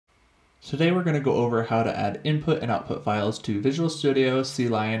Today we're going to go over how to add input and output files to Visual Studio,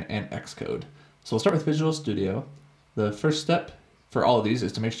 CLion, and Xcode. So we'll start with Visual Studio. The first step for all of these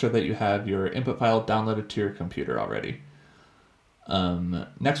is to make sure that you have your input file downloaded to your computer already.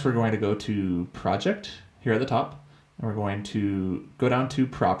 Next we're going to go to Project here at the top, and we're going to go down to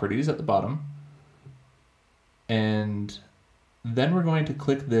Properties at the bottom, and then we're going to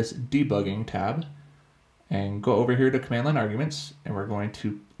click this Debugging tab and go over here to command line arguments, and we're going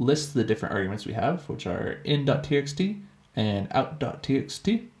to list the different arguments we have, which are in.txt and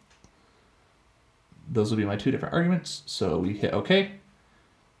out.txt. Those will be my two different arguments, so we hit OK.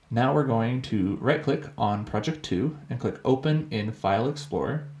 Now we're going to right click on Project 2 and click Open in File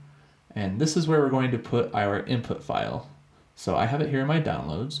Explorer, and this is where we're going to put our input file. So I have it here in my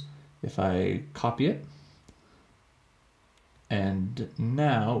downloads. If I copy it, and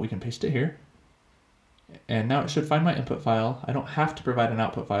now we can paste it here. And now it should find my input file. I don't have to provide an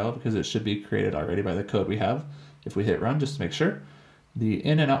output file because it should be created already by the code we have. If we hit run, just to make sure, the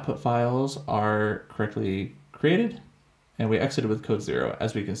in and output files are correctly created, and we exited with code 0,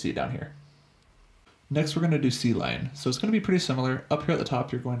 as we can see down here. Next, we're going to do CLion. So it's going to be pretty similar. Up here at the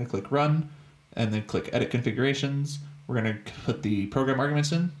top, you're going to click run, and then click edit configurations. We're going to put the program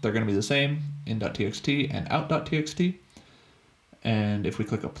arguments in. They're going to be the same, in.txt and out.txt. And if we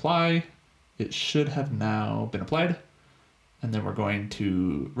click apply, it should have now been applied. And then we're going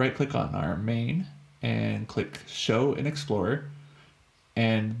to right click on our main and click show in Explorer.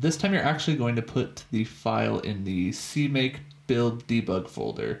 And this time you're actually going to put the file in the CMake build debug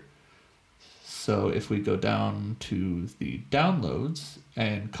folder. So if we go down to the downloads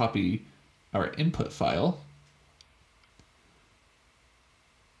and copy our input file,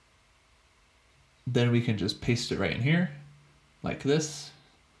 then we can just paste it right in here like this.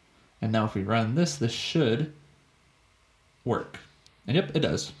 And now if we run this, this should work. And yep, it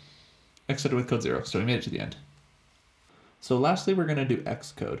does. Exited with code 0, so we made it to the end. So lastly, we're going to do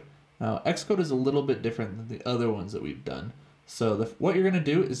Xcode. Now, Xcode is a little bit different than the other ones that we've done. So what you're going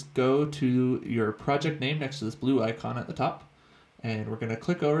to do is go to your project name next to this blue icon at the top, and we're going to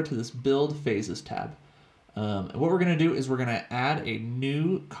click over to this Build Phases tab. And what we're going to do is we're going to add a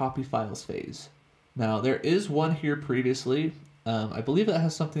new copy files phase. Now, there is one here previously. I believe that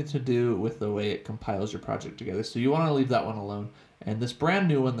has something to do with the way it compiles your project together, so you want to leave that one alone. And this brand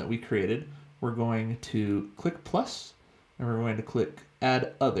new one that we created, we're going to click plus, and we're going to click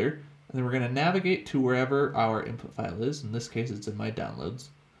add other, and then we're going to navigate to wherever our input file is. In this case, it's in my downloads.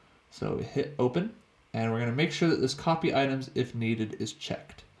 So we hit open, and we're going to make sure that this copy items if needed is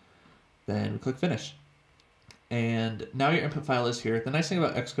checked. Then we click finish. And now your input file is here. The nice thing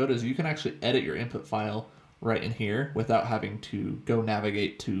about Xcode is you can actually edit your input file right in here without having to go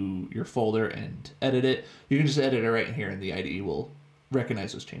navigate to your folder and edit it. You can just edit it right in here, and the IDE will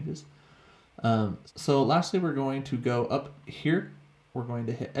recognize those changes. So lastly, we're going to go up here. We're going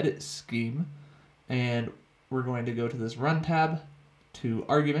to hit edit scheme, and we're going to go to this run tab to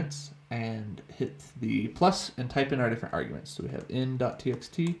arguments and hit the plus and type in our different arguments. So we have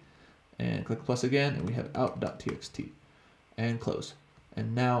in.txt and click plus again, and we have out.txt and close.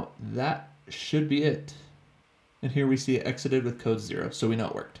 And now that should be it. And here we see it exited with code 0, so we know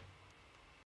it worked.